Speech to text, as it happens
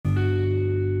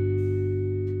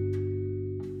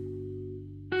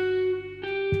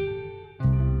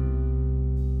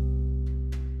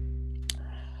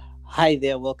Hi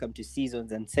there, welcome to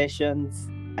Seasons and Sessions.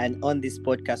 And on this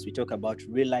podcast, we talk about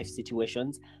real life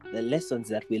situations, the lessons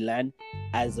that we learn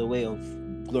as a way of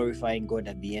glorifying God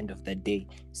at the end of the day.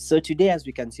 So, today, as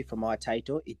we can see from our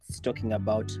title, it's talking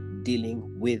about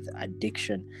dealing with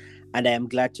addiction. And I am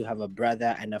glad to have a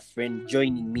brother and a friend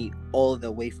joining me all the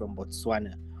way from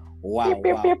Botswana. Wow,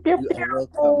 you are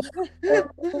welcome.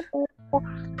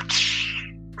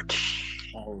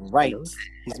 All right, Hello.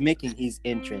 he's making his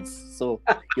entrance. So,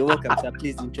 you're welcome, sir.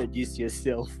 Please introduce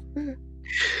yourself.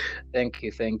 Thank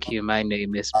you. My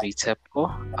name is Bitepo.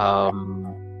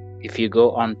 If you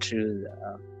go onto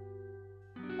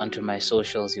my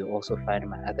socials, you also find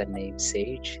my other name,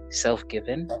 Sage,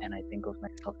 self-given, and I think of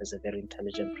myself as a very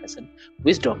intelligent person,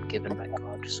 wisdom given by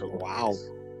God. So Wow.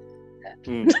 that.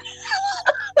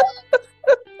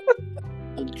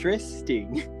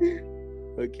 Interesting.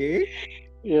 Okay.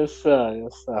 Yes, sir.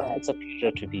 Yes, sir. It's a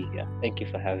pleasure to be here. Thank you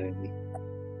for having me.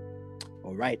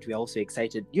 All right. We're also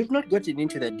excited. You've not gotten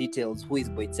into the details. Who is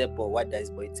Boitsepo? What does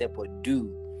Boitsepo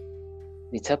do?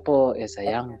 Bitepo is a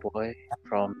young boy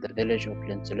from the village of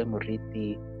Lentule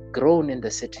Muriti, grown in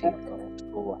the city, though,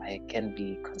 so I can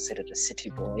be considered a city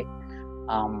boy.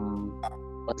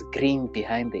 Was green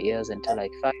behind the ears until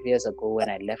like 5 years ago when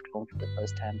I left home for the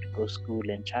first time to go school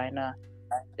in China.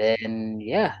 Then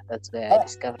that's where I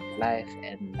discovered life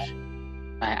and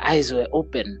my eyes were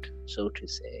opened, so to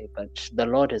say. But the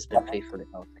Lord has been faithful in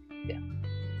all things. Yeah.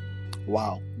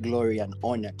 Wow. Glory and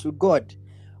honor to God.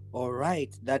 All right.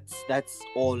 That's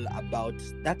all about.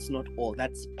 That's not all.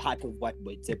 That's part of what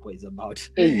Boitsepo is about.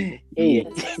 Hey.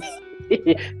 Yes.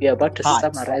 We are about to Part.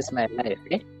 summarize my life,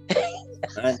 eh?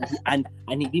 and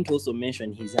he didn't also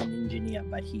mention he's an engineer,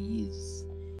 but he is.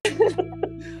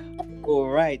 All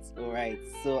right.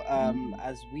 So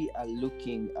as we are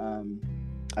looking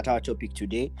at our topic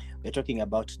today, we're talking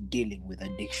about dealing with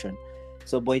addiction.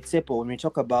 So Boitsepo, when we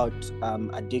talk about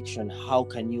addiction, how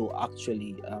can you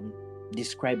actually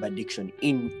describe addiction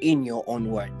in your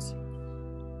own words?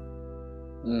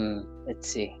 Let's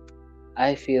see.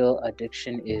 I feel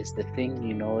addiction is the thing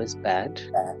you know is bad,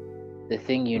 the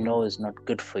thing you know is not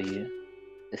good for you,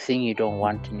 the thing you don't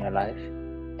want in your life,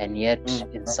 and yet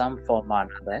in some form or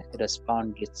another it has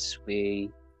found its way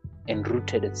and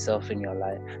rooted itself in your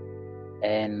life,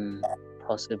 and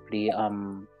possibly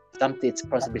it's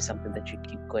possibly something that you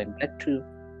keep going back to,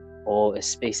 or a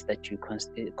space that you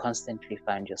constantly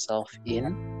find yourself in.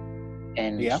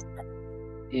 And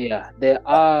there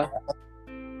are,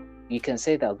 you can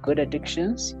say there are good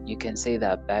addictions, you can say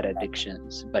there are bad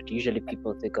addictions, but usually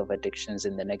people think of addictions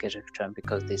in the negative term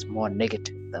because there's more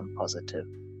negative than positive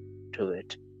to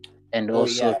it. And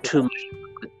also too much of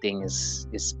a good thing is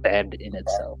bad in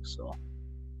itself. So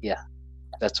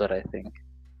that's what I think.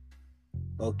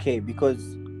 Okay,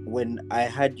 because when I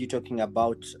heard you talking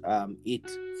about it,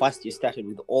 first you started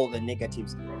with all the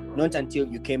negatives, not until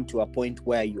you came to a point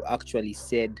where you actually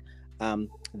said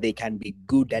they can be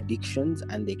good addictions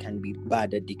and they can be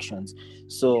bad addictions.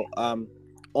 So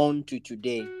on to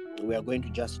today, we are going to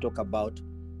just talk about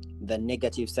the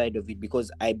negative side of it,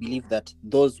 because I believe that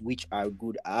those which are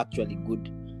good are actually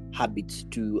good habits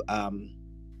to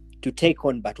take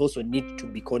on, but also need to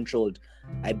be controlled.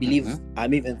 I believe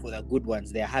even for the good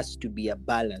ones, there has to be a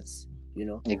balance,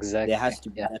 Exactly. There has to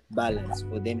be that balance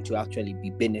for them to actually be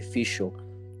beneficial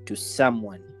to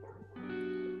someone.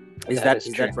 Is that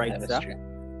right, that sir? true.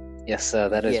 Yes, sir,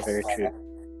 that is very true.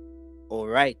 All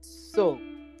right. So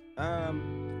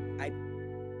I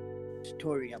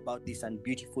story about this and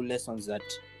beautiful lessons that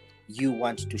you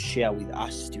want to share with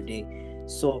us today.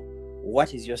 So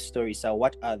what is your story, sir?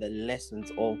 What are the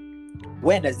lessons, or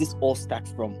where does this all start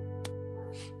from?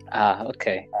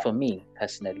 Okay. For me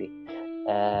personally,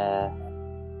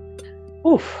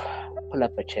 pull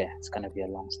up a chair. It's gonna be a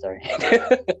long story.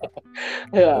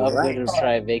 I'm going to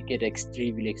try and make it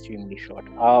extremely short.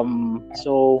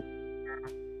 So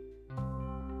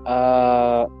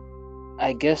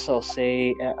I guess I'll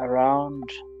say around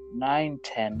 9,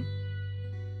 10,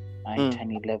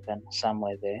 11,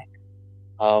 somewhere there.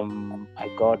 I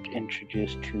got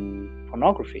introduced to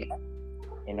pornography,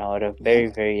 at a very,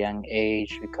 very young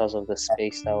age because of the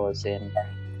space I was in.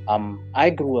 I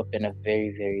grew up in a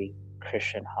very, very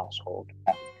Christian household.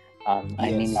 I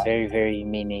mean, very, very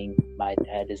meaning my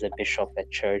dad is a bishop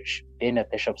at church, been a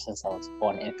bishop since I was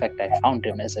born. In fact, I found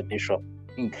him as a bishop.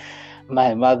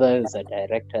 My mother is a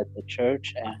director at the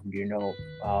church, and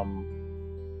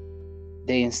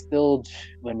they instilled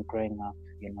when growing up,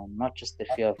 not just the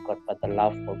fear of God, but the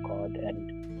love for God.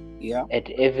 And at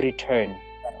every turn,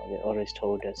 they always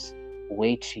told us,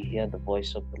 wait to hear the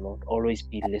voice of the Lord, always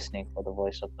be listening for the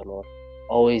voice of the Lord,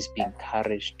 always be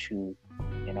encouraged to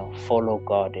follow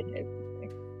God in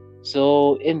everything.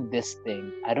 So in this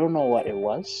thing, I don't know what it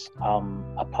was.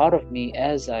 A part of me,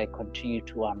 as I continue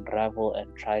to unravel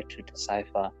and try to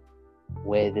decipher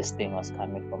where this thing was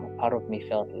coming from, a part of me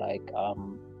felt like, I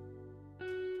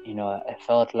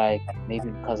felt like maybe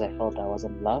because I felt I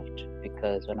wasn't loved,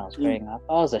 because when I was growing up,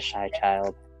 I was a shy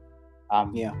child.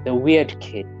 The weird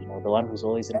kid, the one who's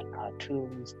always into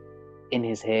cartoons, in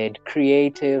his head,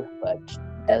 creative, but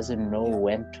doesn't know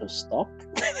when to stop.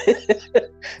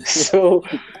 So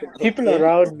people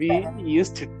around me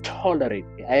used to tolerate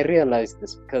me. I realized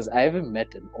this because I haven't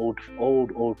met an old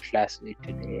classmate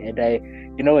today,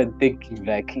 and when thinking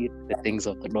back the things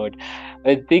of the Lord,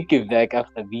 when thinking back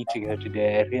after meeting her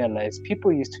today, I realized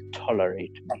people used to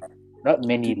tolerate me. Not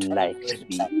many liked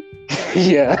me.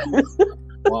 Yeah.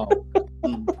 Wow.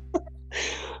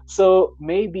 So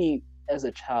maybe as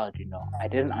a child, I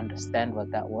didn't understand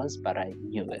what that was, but I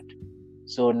knew it.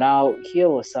 So now here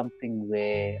was something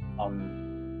where,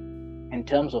 in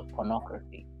terms of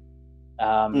pornography,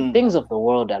 things of the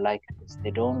world are like this.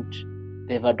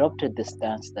 They've adopted the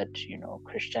stance that,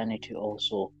 Christianity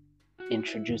also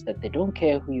introduced, that they don't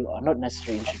care who you are, not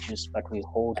necessarily introduced, but we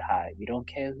hold high. We don't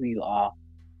care who you are.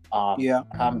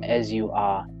 Come as you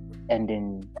are and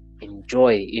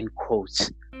enjoy, in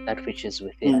quotes, that which is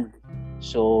within.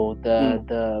 So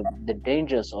the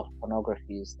dangers of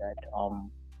pornography is that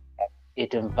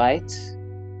it invites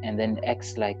and then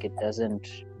acts like it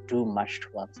doesn't do much to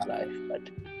one's life. But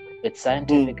with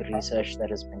scientific research that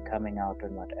has been coming out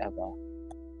and whatever,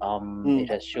 it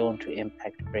has shown to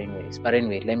impact brainwaves. But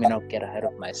anyway, let me not get ahead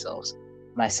of my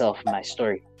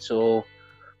story. So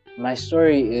my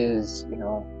story is,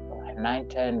 9,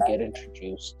 10 get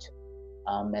introduced,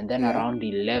 and then around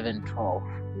 11, 12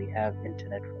 we have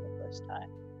internet for the first time.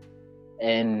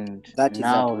 And that is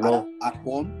now at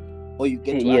home, or you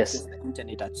get to access the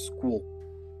internet at school?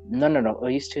 No. I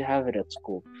used to have it at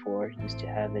school before. I used to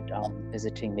have it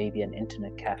visiting maybe an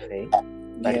internet cafe,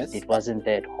 but it wasn't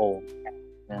there at home.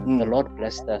 And the Lord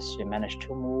blessed us. We managed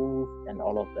to move and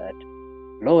all of that.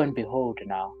 Lo and behold,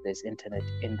 now there's internet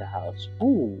in the house.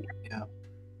 Ooh.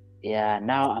 Yeah,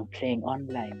 now I'm playing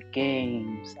online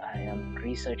games. I am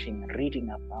researching and reading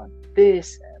about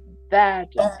this and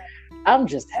that. And I'm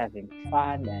just having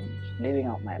fun and living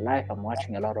out my life. I'm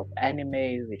watching a lot of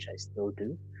anime, which I still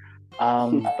do.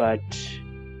 But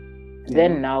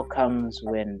then now comes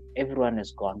when everyone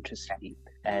has gone to sleep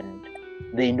and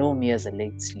they know me as a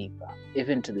late sleeper.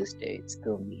 Even to this day, it's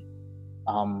still me.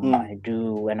 I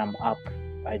do, when I'm up,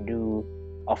 I do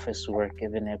office work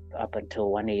even up until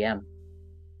 1 a.m.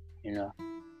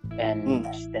 And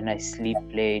then I sleep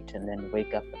late and then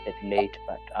wake up a bit late,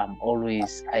 but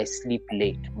I sleep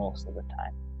late most of the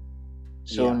time.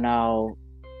 So now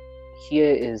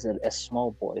here is a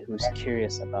small boy who's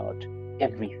curious about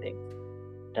everything,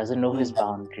 doesn't know his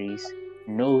boundaries,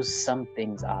 knows some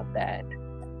things are bad,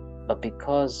 but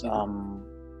because of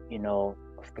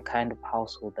the kind of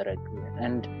household that I grew in,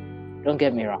 and don't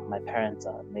get me wrong, my parents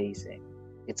are amazing.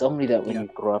 It's only that when you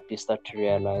grow up, you start to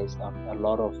realize a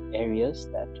lot of areas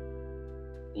that,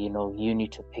 you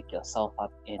need to pick yourself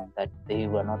up in, that they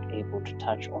were not able to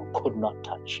touch or could not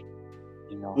touch,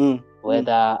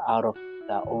 whether out of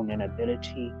their own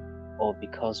inability or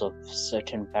because of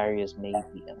certain barriers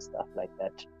maybe and stuff like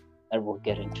that we'll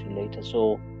get into later.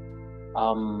 So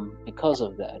because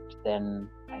of that, then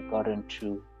I got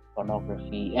into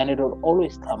pornography, and it will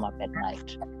always come up at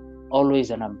night,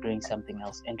 always when I'm doing something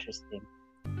else interesting.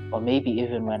 Or maybe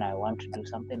even when I want to do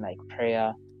something like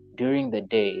prayer during the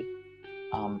day,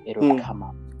 it would come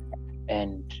up.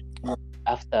 And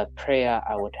after prayer,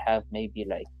 I would have maybe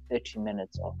like 30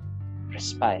 minutes of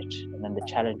respite, and then the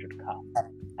challenge would come.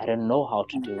 I didn't know how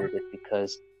to deal with it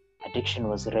because addiction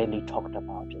was rarely talked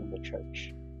about in the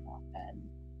church.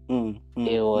 And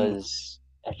it was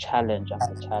a challenge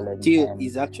after challenge. Still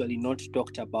is actually not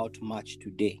talked about much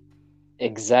today.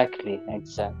 Exactly.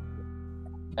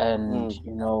 And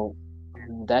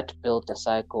that built a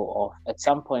cycle of, at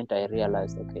some point I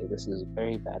realized, okay, this is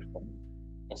very bad for me.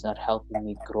 It's not helping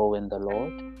me grow in the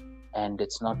Lord, and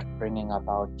it's not bringing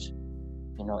about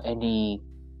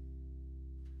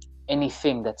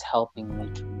anything that's helping me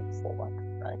to move forward,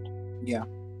 right?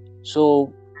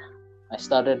 So I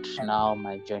started now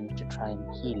my journey to try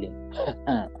and healing.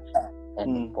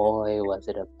 And boy, was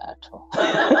it a battle.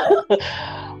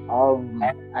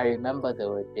 I remember there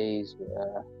were days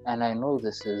where, and I know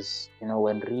this is,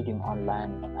 when reading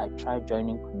online, I tried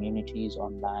joining communities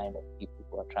online of people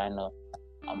who are trying to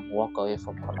walk away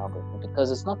from pornography,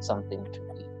 because it's not something to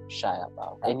be shy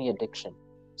about. Any addiction,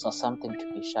 it's not something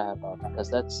to be shy about, because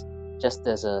that's just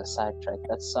as a sidetrack,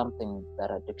 that's something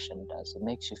that addiction does. It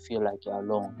makes you feel like you're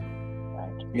alone,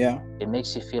 right? Yeah. It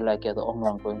makes you feel like you're the only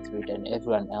one going through it, and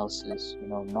everyone else is,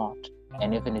 not.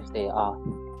 And even if they are,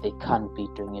 they can't be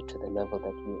doing it to the level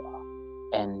that you are.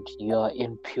 And you're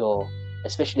impure,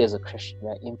 especially as a Christian.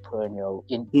 You're impure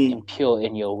impure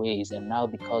in your ways, and now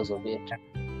because of it,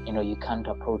 you can't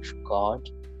approach God.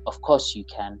 Of course you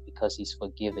can, because He's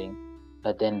forgiving,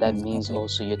 but then that means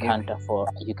also you can't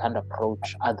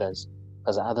approach others,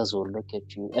 because others will look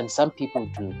at you. And some people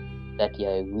do that.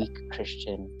 You're a weak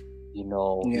Christian,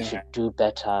 you should do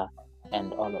better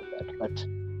and all of that. But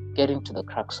getting to the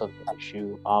crux of the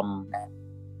issue,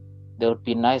 there would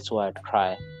be nights where I'd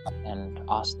cry and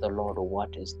ask the Lord,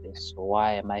 what is this?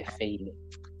 Why am I failing?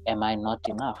 Am I not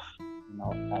enough?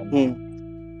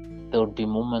 There would be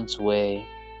moments where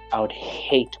I would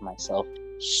hate myself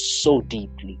so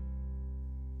deeply,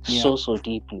 so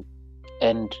deeply.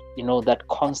 And that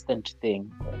constant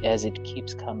thing, as it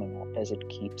keeps coming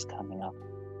up,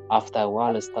 after a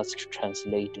while it starts to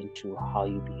translate into how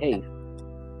you behave.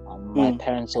 My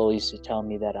parents always used to tell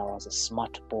me that I was a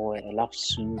smart boy. I love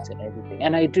suits and everything,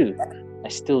 and I do. I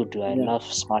still do. I love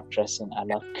smart dressing. I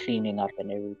love cleaning up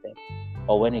and everything.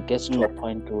 But when it gets to a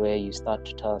point where you start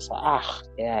to tell yourself, I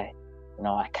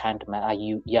can't.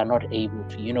 You're not able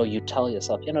to. You tell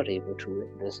yourself you're not able to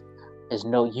win this.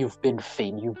 You've been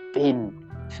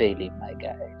failing, my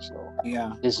guy. So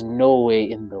there's no way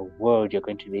in the world you're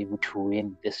going to be able to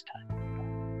win this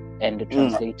time. And it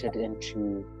translated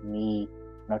into me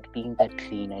not being that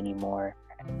clean anymore,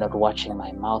 not watching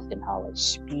my mouth and how I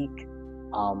speak,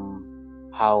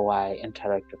 how I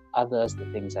interact with others, the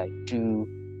things I do,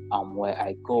 where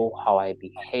I go, how I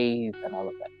behave, and all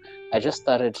of that. I just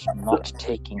started not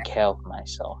taking care of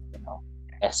myself,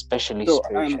 especially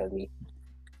spiritually.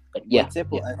 But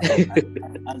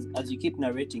as you keep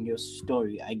narrating your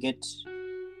story, I get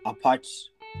a part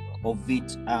of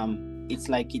it. It's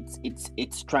like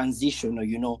it's transitional,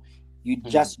 you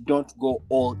just don't go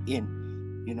all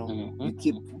in, you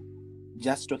keep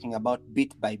just talking about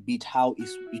bit by bit how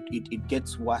it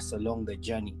gets worse along the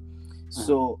journey.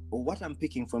 So what I'm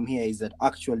picking from here is that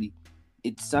actually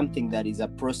it's something that is a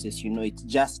process, it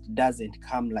just doesn't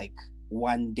come like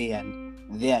one day and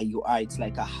there you are. It's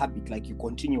like a habit, like you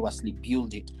continuously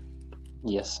build it.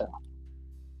 Yes, sir.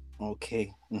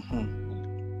 Okay.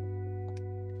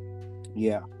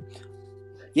 Yeah.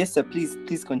 Yes, sir.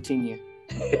 Please continue.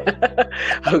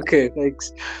 Okay,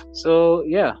 thanks. So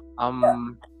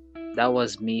that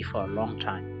was me for a long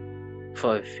time,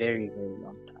 for a very, very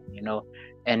long time,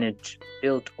 and it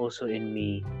built also in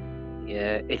me.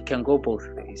 It can go both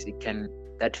ways.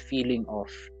 That feeling of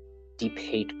deep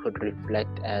hate could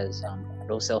reflect as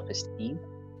low self-esteem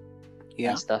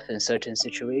and stuff in certain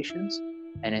situations,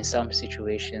 and in some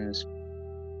situations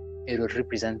it would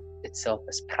represent itself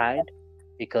as pride,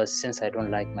 because since I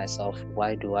don't like myself,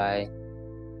 why do I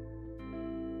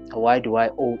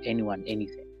owe anyone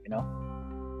anything,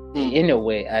 in a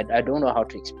way. I don't know how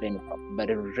to explain it properly, but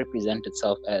it would represent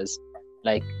itself as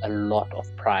like a lot of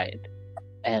pride,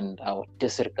 and I would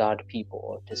disregard people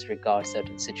or disregard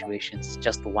certain situations,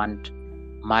 just want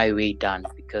my way done,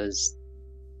 because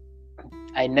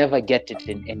I never get it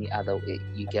in any other way.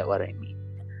 You get what I mean?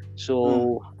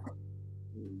 So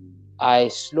I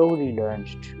slowly learned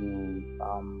to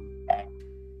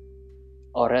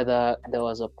or rather, there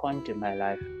was a point in my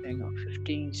life, I think of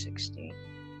 15, 16.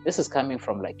 This is coming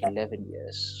from like 11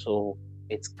 years. So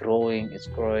it's growing,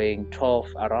 12,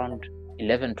 around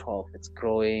 11, 12. It's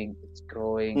growing, it's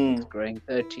growing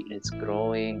 13, it's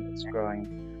growing.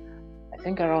 I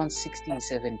think around 16,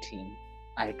 17,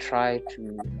 I tried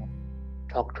to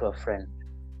talk to a friend.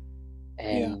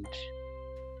 And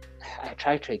I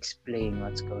tried to explain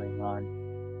what's going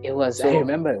on. I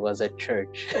remember it was at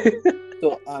church.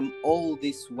 So all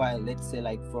this while, let's say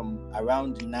like from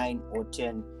around 9 or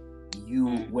 10,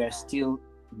 you were still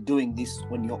doing this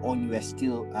on your own. You were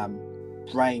still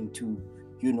trying to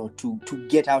to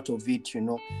get out of it,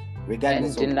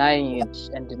 regardless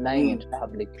and denying it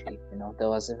publicly. There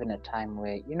was even a time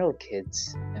where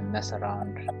kids and mess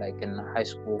around, like in high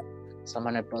school.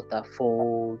 Someone had brought their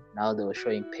phone. Now they were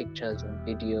showing pictures and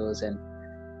videos, and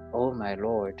oh my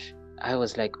Lord, I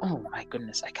was like, oh my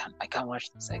goodness, I can't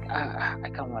watch this. I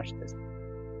can't watch this.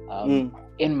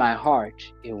 In my heart,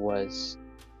 it was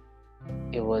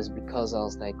because I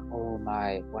was like, oh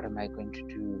my, what am I going to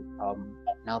do?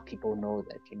 Now people know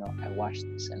that I watched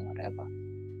this and whatever.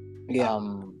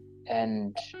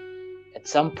 And at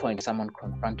some point, someone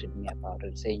confronted me about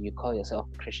it, saying, you call yourself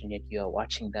a Christian, yet you are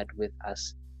watching that with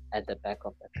us at the back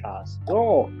of the class.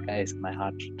 Oh, guys, my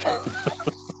heart.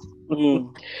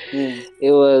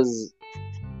 It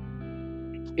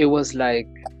was like,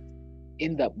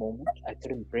 in that moment, I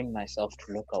couldn't bring myself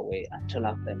to look away until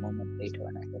after a moment later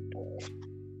when I looked away.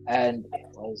 And it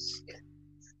was,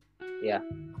 yeah.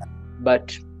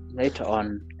 But later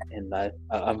on in life,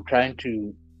 I'm trying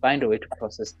to find a way to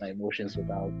process my emotions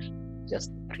without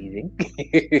just breathing.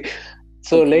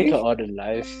 So later on in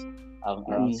life,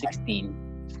 around 16,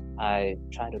 I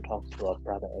tried to talk to a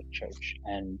brother at church,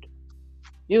 and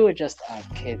we were just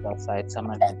kids outside.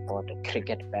 Someone had bought a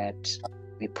cricket bat.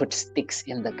 We put sticks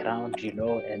in the ground,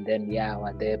 and then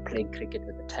we're there playing cricket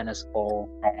with a tennis ball.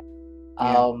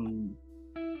 I'm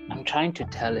trying to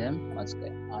tell him what's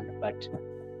going on, but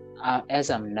as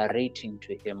I'm narrating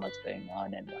to him what's going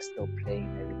on and we're still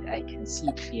playing everything, I can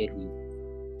see clearly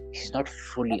he's not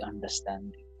fully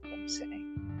understanding what I'm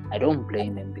saying. I don't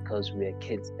blame him because we were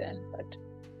kids then, but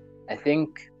I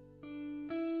think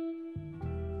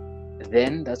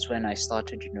then that's when I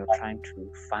started, trying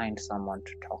to find someone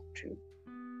to talk to.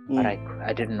 But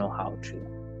I didn't know how to.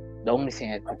 The only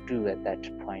thing I could do at that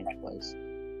point was,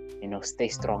 stay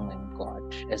strong in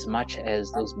God. As much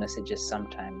as those messages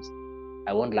sometimes,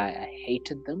 I won't lie, I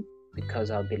hated them, because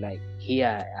I'll be like, here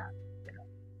I am,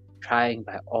 trying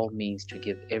by all means to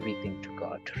give everything to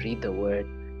God, to read the word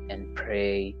and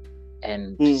pray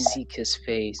and seek his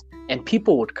face. And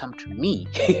people would come to me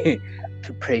to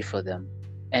pray for them.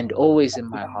 And always in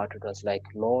my heart, it was like,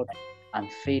 Lord, I'm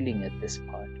failing at this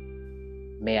part.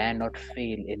 May I not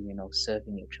fail in,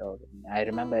 serving your children. I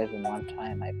remember even one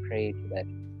time I prayed that,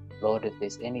 Lord, if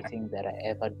there's anything that I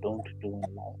ever don't do in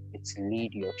life, it's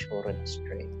lead your children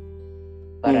astray.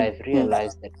 But I've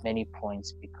realized at many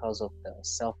points, because of the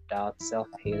self-doubt,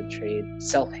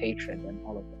 self-hatred, and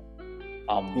all of that,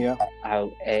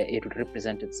 it would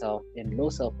represent itself in low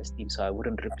self-esteem, so I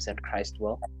wouldn't represent Christ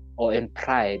well, or in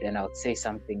pride, and I would say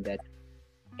something that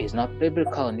is not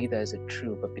biblical, neither is it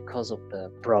true, but because of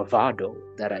the bravado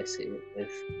that I say it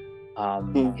with,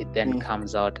 it then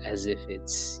comes out as if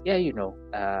it's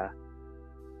the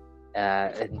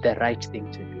right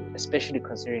thing to do, especially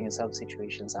considering in some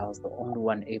situations I was the only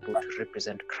one able to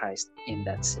represent Christ in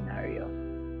that scenario.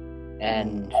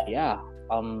 And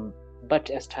but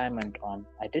as time went on,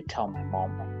 I did tell my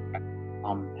mom.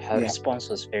 Her response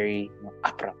was very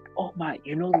abrupt. Oh my,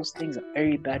 those things are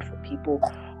very bad for people.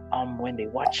 When they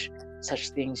watch such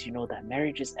things, that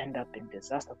marriages end up in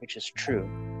disaster, which is true.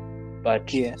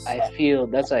 But I feel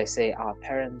that's why I say our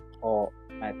parents or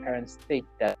my parents think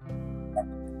that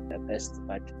the best,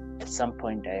 but at some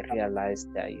point I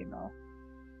realized that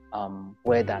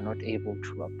where they're not able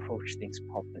to approach things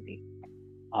properly,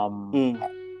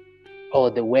 or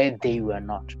the way they were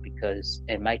not, because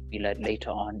it might be like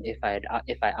later on, if I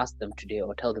asked them today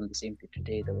or tell them the same thing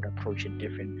today, they would approach it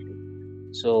differently.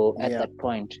 So at that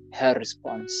point, her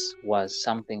response was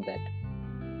something that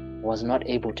was not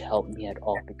able to help me at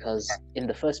all, because in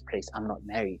the first place, I'm not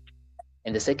married.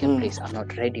 In the second place, I'm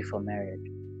not ready for marriage.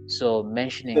 So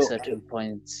mentioning certain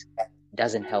points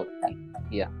doesn't help me.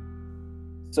 Yeah.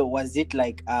 So was it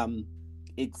like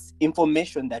it's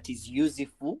information that is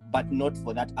useful, but not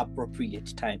for that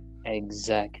appropriate time?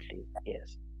 Exactly.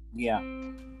 Yes. Yeah.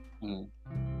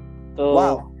 So,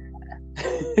 wow.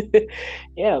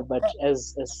 Yeah, but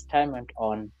as time went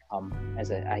on,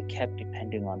 as I kept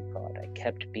depending on God, I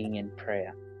kept being in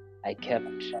prayer, I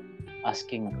kept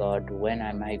asking God, when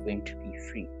am I going to be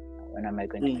free? When am I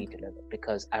going to be delivered?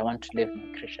 Because I want to live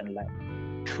my Christian life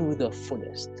to the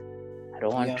fullest. I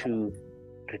don't want to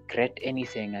regret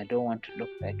anything. I don't want to look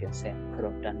back and say I could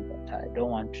have done better. I don't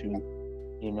want to,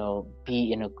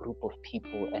 be in a group of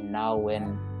people and now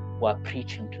when we're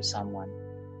preaching to someone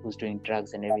who's doing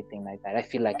drugs and everything like that, I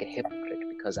feel like a hypocrite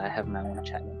because I have my own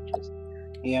challenges.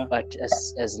 Yeah. But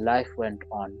as life went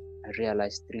on, I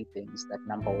realized three things. That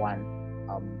number one,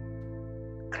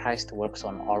 Christ works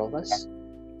on all of us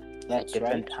at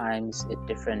different times, at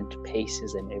different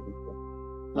paces and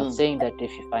everything. Not saying that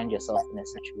if you find yourself in a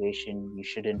situation, you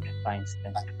shouldn't find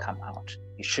strength to come out.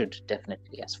 You should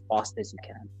definitely, as fast as you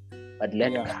can. But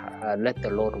let the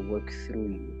Lord work through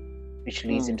you. Which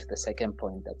leads into the second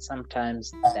point, that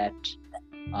sometimes that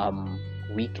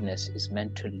weakness is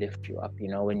meant to lift you up.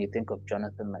 When you think of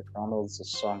Jonathan McDonald's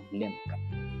song Limp,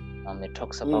 it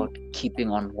talks about keeping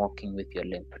on walking with your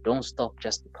limp. Don't stop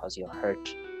just because you're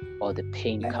hurt or the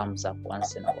pain comes up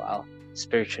once in a while.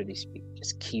 Spiritually speaking,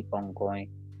 just keep on going,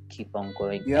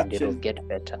 and it'll get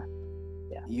better.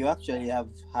 Yeah. You actually have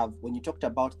when you talked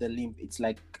about the limp, it's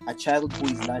like a child who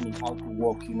is learning how to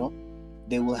walk.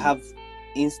 They will have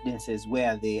instances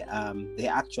where they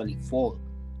actually fall,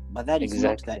 but that is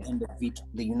not the end of it.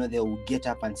 They will get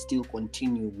up and still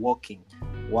continue walking.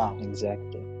 Wow.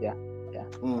 Exactly. Yeah.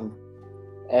 Mm.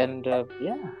 And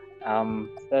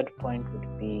third point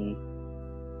would be,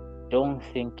 don't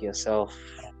think yourself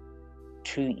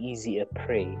too easy a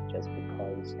prey just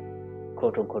because,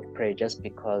 quote unquote, prey, just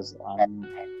because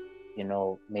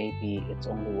maybe it's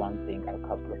only one thing or a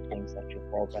couple of things that you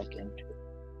fall back into.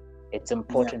 It's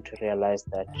important to realize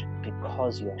that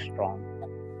because you are strong,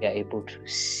 you're able to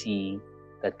see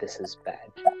that this is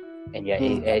bad, and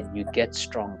you get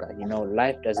stronger.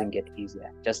 Life doesn't get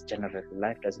easier. Just generally,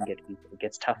 life doesn't get easier. It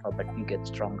gets tougher, but you get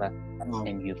stronger,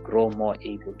 and you grow more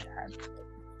able to handle it.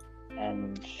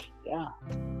 And yeah,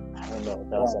 I don't know.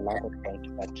 That was a lot of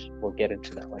point, but we'll get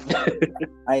into that one.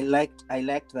 I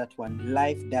liked that one.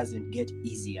 Life doesn't get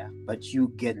easier, but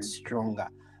you get stronger.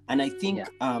 And I think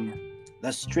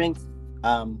the strength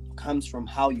comes from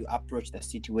how you approach the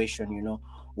situation.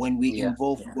 When we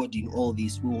involve God in all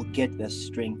this, we will get the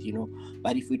strength.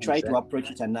 But if we try to approach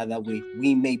it another way,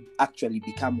 we may actually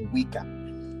become weaker.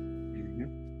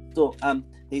 So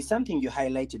there's something you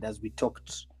highlighted as we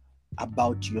talked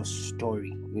about your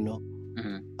story,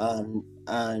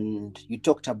 and you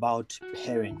talked about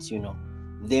parents,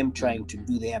 them trying to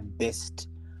do their best,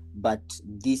 but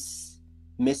this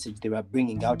message they were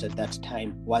bringing out at that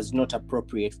time was not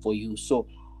appropriate for you. So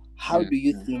how do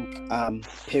you think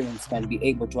parents can be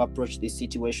able to approach this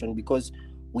situation? Because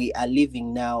we are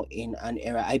living now in an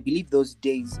era, I believe those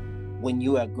days when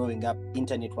you were growing up,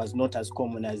 internet was not as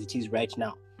common as it is right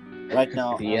now.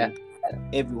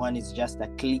 Everyone is just a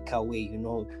click away.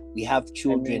 We have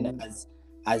children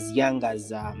as young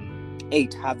as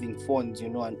 8 having phones,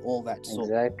 and all that. So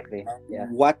exactly.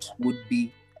 What would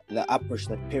be the approach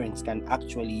that parents can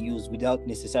actually use without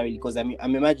necessarily, because I'm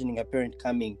imagining a parent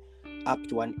coming up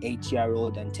to an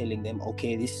 8-year-old and telling them,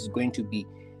 okay, this is going to be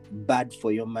bad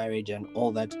for your marriage and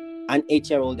all that. An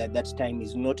 8-year-old at that time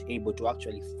is not able to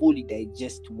actually fully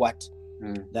digest what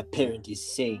the parent is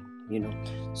saying.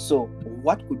 So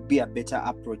what could be a better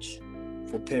approach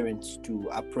for parents to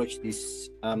approach this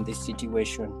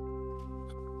situation?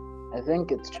 I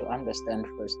think it's to understand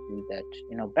firstly that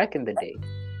back in the day,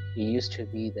 it used to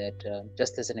be that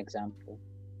just as an example,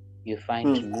 you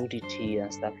find nudity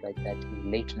and stuff like that in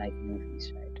late night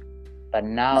movies, right? But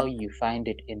now you find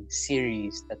it in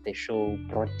series that they show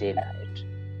broad daylight,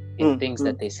 in things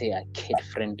that they say are kid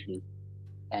friendly.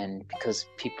 And because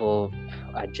people,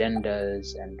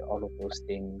 agendas and all of those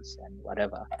things and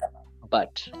whatever.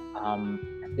 But I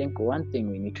think one thing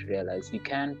we need to realize, you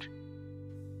can't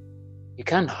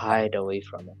hide away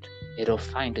from it. It'll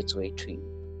find its way to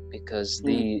you, because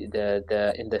the in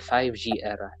the 5G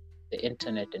era, the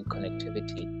internet and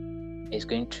connectivity is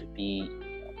going to be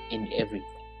in everything.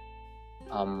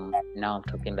 Now I'm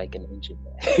talking like an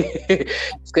engineer.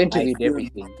 It's going to be in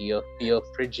everything. Your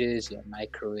fridges, your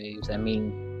microwaves. I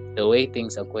mean, the way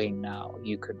things are going now,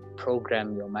 you could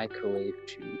program your microwave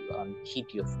to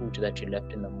heat your food that you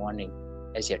left in the morning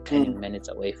as you're 20 minutes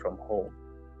away from home.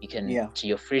 You can,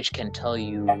 your fridge can tell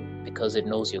you, because it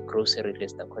knows your grocery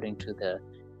list according to the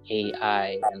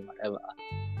AI and whatever.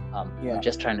 I'm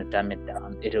just trying to dumb it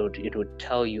down. It would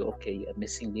tell you, okay, you're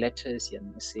missing lettuce, you're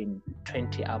missing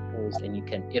 20 apples, and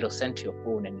it'll send to your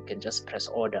phone, and you can just press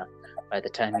order. By the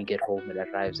time you get home, it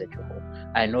arrives at your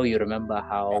home. I know you remember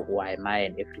how Wi-Fi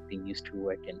and everything used to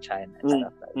work in China and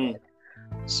stuff like that.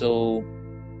 So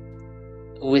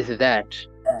with that,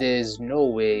 there's no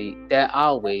way. There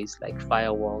are ways like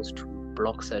firewalls to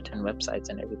block certain websites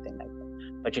and everything like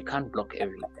that, but you can't block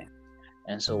everything.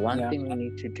 And so one thing we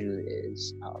need to do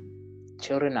is,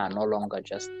 children are no longer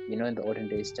just, in the olden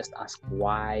days, just ask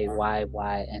why,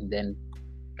 and then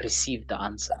receive the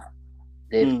answer.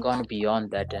 They've gone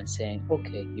beyond that and saying,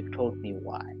 okay, you've told me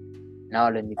why. Now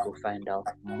let me go find out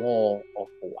more of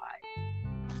why.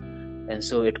 And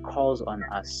so it calls on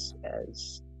us,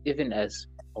 even as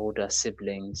older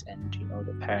siblings and,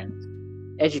 the parents,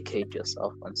 educate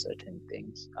yourself on certain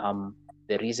things.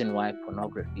 The reason why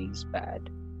pornography is bad,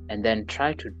 and then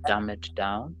try to dumb it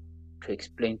down to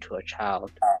explain to a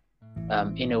child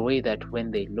in a way that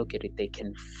when they look at it, they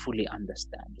can fully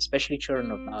understand. Especially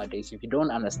children of nowadays, if you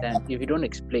don't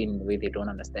explain in a way they don't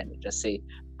understand it, just say,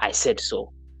 I said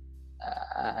so.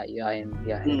 You're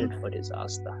headed for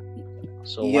disaster.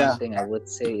 So one thing I would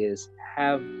say is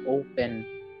have open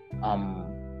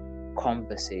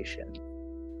conversation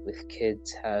with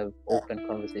kids, have open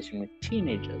conversation with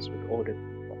teenagers, with older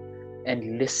people,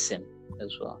 and listen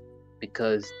as well,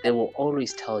 because they will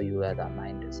always tell you where their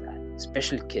mind is at,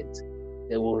 especially kids.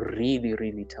 They will really,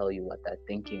 really tell you what they're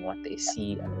thinking, what they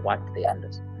see, and what they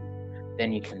understand.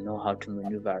 Then you can know how to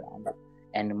maneuver around it.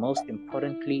 And most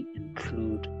importantly,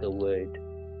 include the word.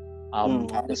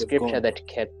 The scripture that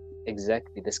kept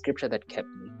exactly. The scripture that kept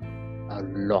me a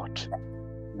lot,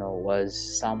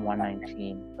 was Psalm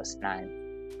 119, verse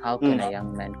 9. How can a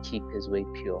young man keep his way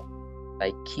pure?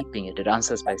 By keeping it. It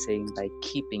answers by saying, by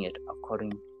keeping it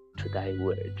according to thy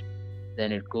word.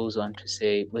 Then it goes on to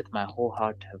say, with my whole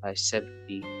heart have I served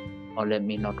thee, or let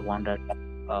me not wander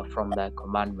from thy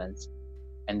commandments.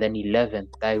 And then 11,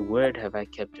 thy word have I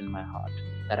kept in my heart,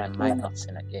 that I might not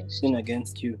sin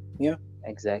against you. Yeah.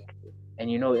 Exactly. And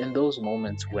in those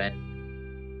moments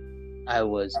when I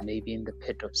was maybe in the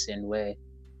pit of sin, where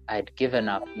I'd given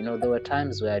up, there were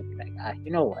times where I'd be like,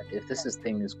 you know what, if this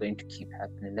thing is going to keep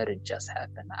happening, let it just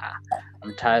happen.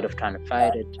 I'm tired of trying to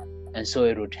fight it. And so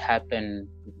it would happen,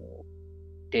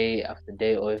 day after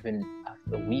day, or even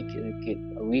after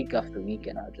week after week,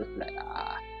 and I'll just be like,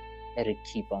 let it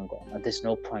keep on going. There's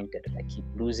no point in it. I keep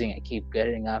losing. I keep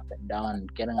getting up and down.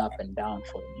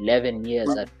 For 11 years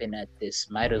I've been at this.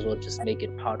 Might as well just make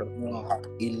it part of me.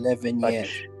 11 years.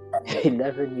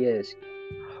 11 years.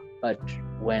 But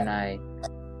when I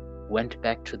went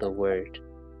back to the word,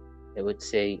 it would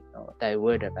say, thy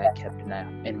word have I kept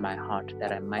in my heart,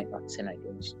 that I might not sin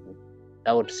against you.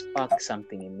 That would spark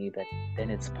something in me that then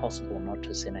it's possible not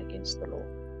to sin against the Lord.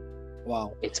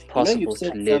 Wow. It's possible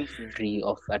to live free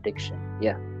of addiction.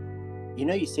 Yeah.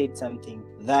 You said something,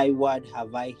 thy word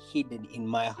have I hidden in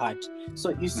my heart.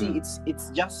 So you see, it's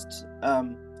just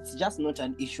not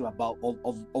an issue about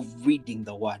of reading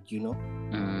the word,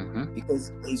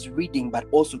 because it's reading, but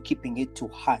also keeping it to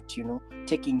heart,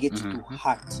 taking it to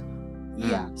heart.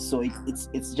 Yeah. So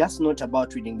it's just not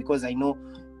about reading, because I know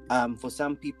for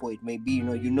some people it may be,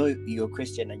 you're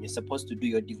Christian and you're supposed to do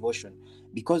your devotion.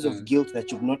 Because of guilt that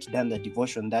you've not done the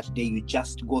devotion that day, you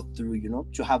just go through,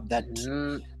 to have that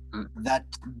that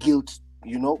guilt,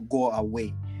 go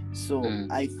away. So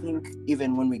I think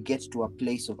even when we get to a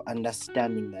place of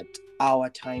understanding that our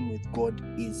time with God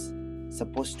is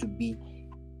supposed to be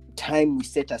time we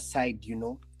set aside,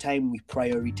 time we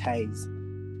prioritize.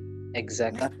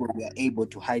 Exactly. That's when we are able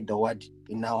to hide the word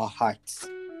in our hearts.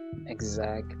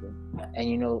 Exactly.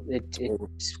 And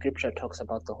scripture talks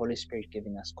about the Holy Spirit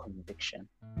giving us conviction.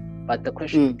 But the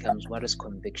question becomes, what is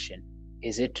conviction?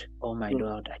 Is it, oh my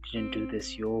God, I didn't do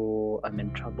this, I'm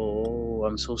in trouble,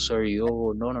 I'm so sorry,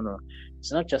 no.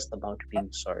 It's not just about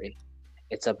being sorry.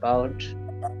 It's about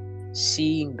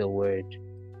seeing the word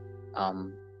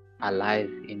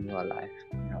alive in your life.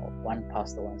 One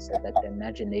pastor once said that the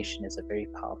imagination is a very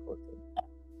powerful thing.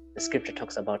 The scripture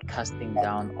talks about casting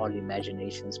down all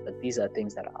imaginations, but these are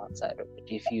things that are outside of it.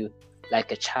 If you,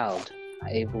 like a child, are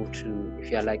able to,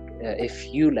 if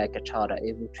you like a child are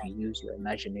able to use your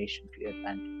imagination to your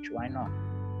advantage, why not?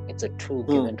 It's a tool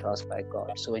given to us by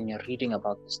God. So when you're reading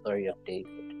about the story of David,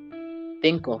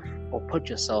 think of or put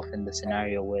yourself in the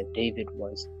scenario where David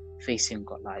was facing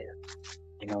Goliath.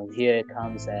 Here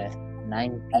comes a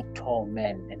 9 feet tall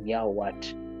man, and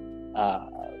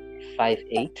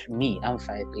 5'8". Me, I'm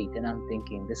 5'8", and I'm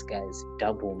thinking this guy is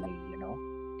double me,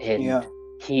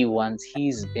 and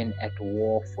he's been at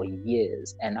war for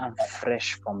years, and I'm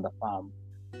fresh from the farm.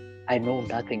 I know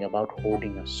nothing about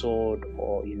holding a sword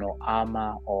or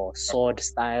armor or sword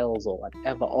styles or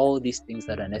whatever, all these things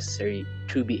that are necessary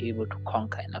to be able to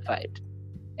conquer in a fight.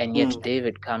 And yet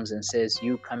David comes and says,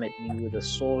 you come at me with a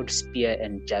sword, spear,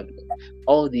 and javelin,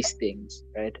 all these things,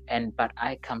 right? But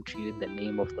I come to you in the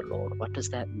name of the Lord. What does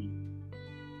that mean?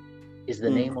 Is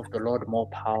the name of the Lord more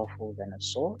powerful than a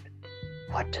sword?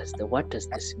 What does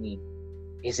this mean?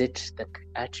 Is it the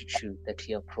attitude that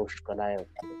he approached Goliath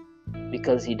with?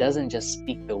 Because he doesn't just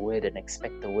speak the word and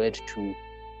expect the word to,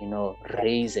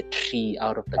 raise a tree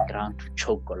out of the ground to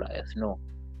choke Goliath. No.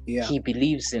 Yeah. He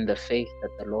believes in the faith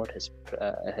that the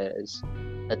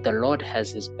Lord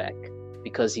has his back,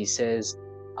 because he says,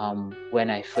 when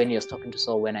he was talking to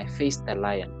Saul, when I faced the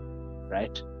lion,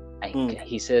 right?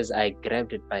 He says, I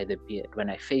grabbed it by the beard. When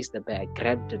I faced the bear, I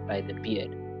grabbed it by the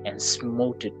beard and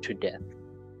smote it to death.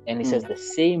 And he says, the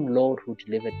same Lord who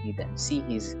delivered me then. See,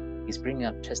 he's bringing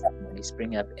up testimony, he's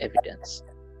bringing up evidence,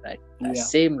 right? The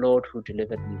same Lord who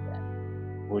delivered me then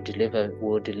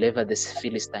will deliver this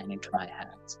Philistine into my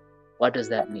hands. What does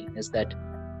that mean? Is that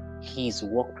he's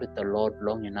walked with the Lord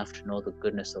long enough to know the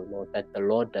goodness of the Lord, that the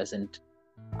Lord doesn't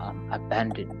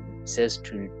abandon you. He says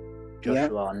to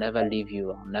Joshua, I'll never leave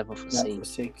you, I'll never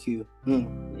forsake you.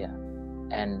 Yeah.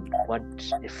 And what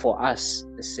for us,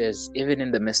 it says, even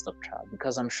in the midst of trial,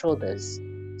 because I'm sure there's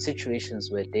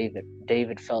situations where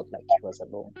David felt like he was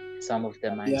alone. Some of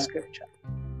them are in scripture.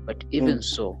 But even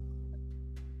so,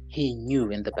 he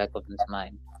knew in the back of his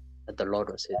mind that the Lord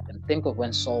was with him. Think of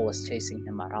when Saul was chasing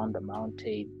him around the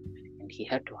mountain, and he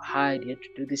had to hide, he had to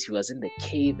do this, he was in the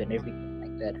cave and everything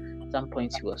like that. At some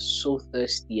points he was so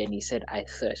thirsty and he said, "I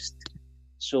thirst."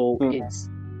 So it's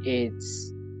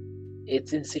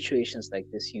in situations like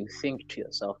this you think to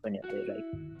yourself when you're there, like,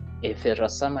 if it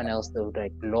was someone else, they would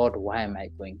like, "Lord, why am I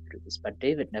going through this?" But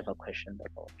David never questioned the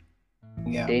Lord.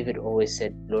 Yeah. David always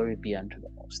said, "Glory be unto the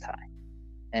Most High."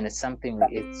 And it's something,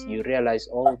 you realize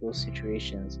all those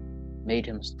situations made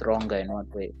him stronger in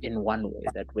one way,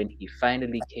 that when he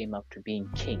finally came up to being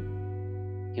king,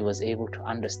 he was able to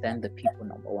understand the people,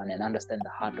 number one, and understand the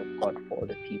heart of God for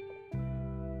the people.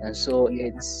 And so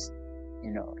it's,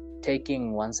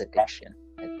 taking one's addiction,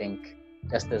 I think,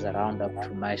 just as a roundup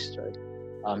to my story,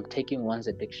 taking one's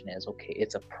addiction as, okay,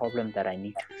 it's a problem that I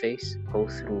need to face, go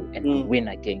through, and win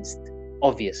against,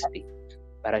 obviously.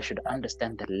 But I should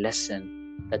understand the lesson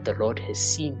that the Lord has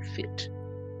seen fit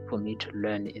for me to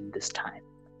learn in this time.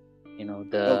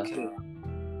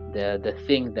 The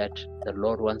thing that the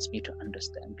Lord wants me to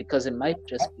understand, because it might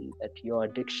just be that your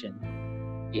addiction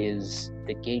is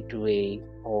the gateway,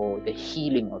 or the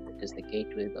healing of it is the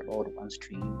gateway the Lord wants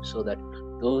to use, so that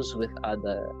those with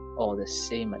other or the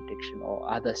same addiction or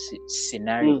other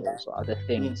scenarios or other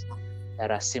things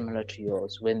that are similar to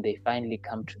yours, when they finally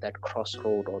come to that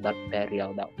crossroad or that barrier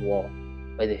or that wall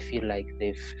where they feel like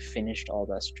they've finished all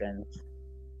their strength,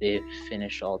 they've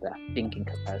finished all their thinking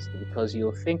capacity, because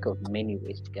you'll think of many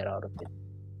ways to get out of it.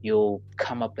 You'll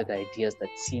come up with ideas that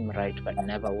seem right but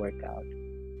never work out.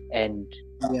 And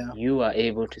you are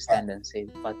able to stand and say,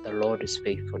 "But the Lord is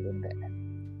faithful in the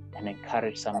end," and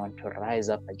encourage someone to rise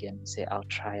up again and say, "I'll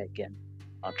try again.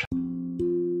 I'll try."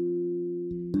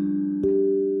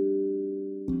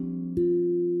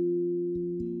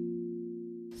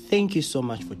 Thank you so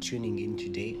much for tuning in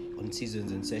today on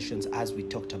Seasons and Sessions as we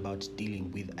talked about dealing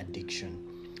with addiction.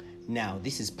 Now,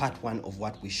 this is part 1 of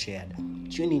what we shared.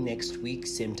 Tune in next week,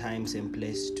 same time, same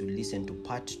place, to listen to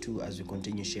part 2 as we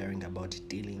continue sharing about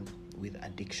dealing with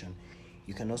addiction.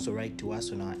 You can also write to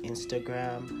us on our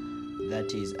Instagram,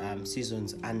 that is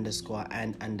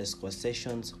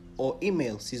seasons_and_sessions, or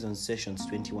email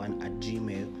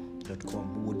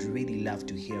seasonsessions21@gmail.com. We would really love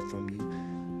to hear from you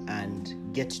and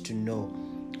get to know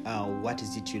what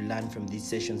is it you learn from these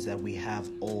sessions that we have,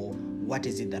 or what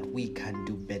is it that we can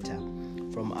do better.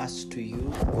 From us to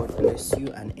you, God bless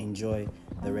you and enjoy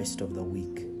the rest of the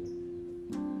week.